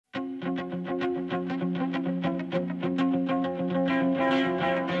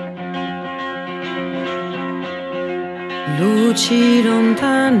Luci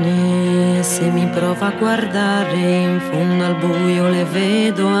lontane, se mi provo a guardare, in fondo al buio le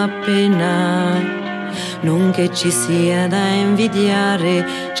vedo appena. Non che ci sia da invidiare,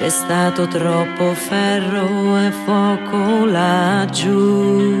 c'è stato troppo ferro e fuoco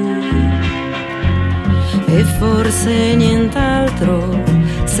laggiù. E forse nient'altro,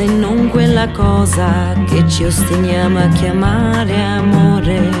 se non quella cosa che ci ostiniamo a chiamare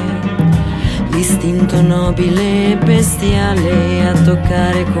amore. L'istinto nobile e bestiale a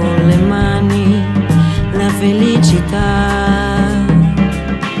toccare con le mani la felicità.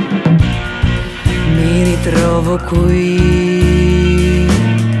 Mi ritrovo qui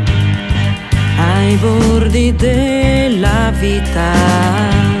ai bordi della vita.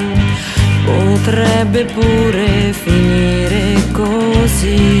 Potrebbe pure finire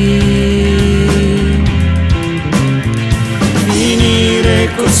così. Finire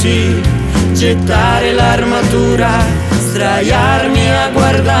così, gettare l'armatura, sdraiarmi a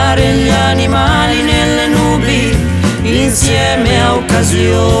guardare gli animali nelle nubi, insieme a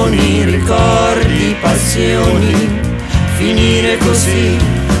occasioni, ricordi, passioni. Finire così,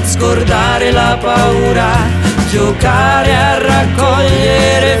 scordare la paura, giocare a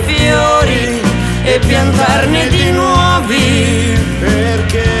raccogliere fiori e piantarne di nuovi,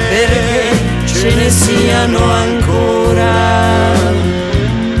 perché ce ne siano ancora.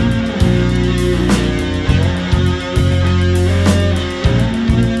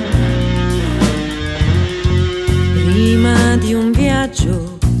 Prima di un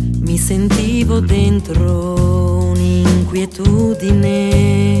viaggio mi sentivo dentro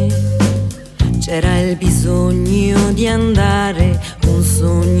un'inquietudine. C'era il bisogno di andare, un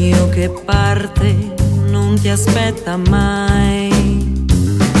sogno che parte, non ti aspetta mai.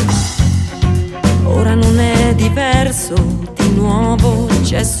 Ora non è diverso, di nuovo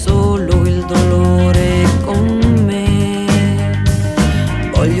c'è solo il dolore con me.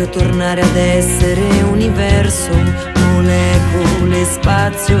 Voglio tornare ad essere universo, molecole,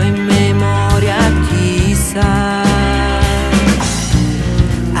 spazio e memoria, chissà.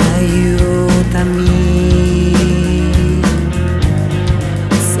 Aiutami,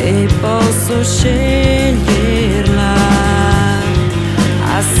 se posso sceglierla,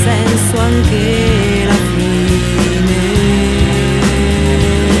 ha senso anche la fine.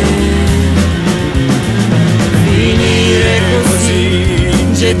 Finire così,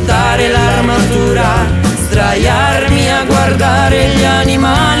 gettare l'armatura, sdraiarmi a guardare gli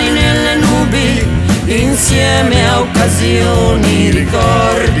animali nelle nubi, insieme a occasioni,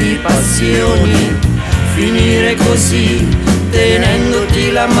 ricordi, passioni. Finire così,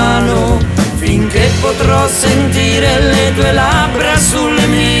 tenendoti la mano, finché potrò sentire le tue labbra sulle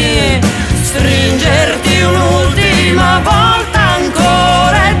mie.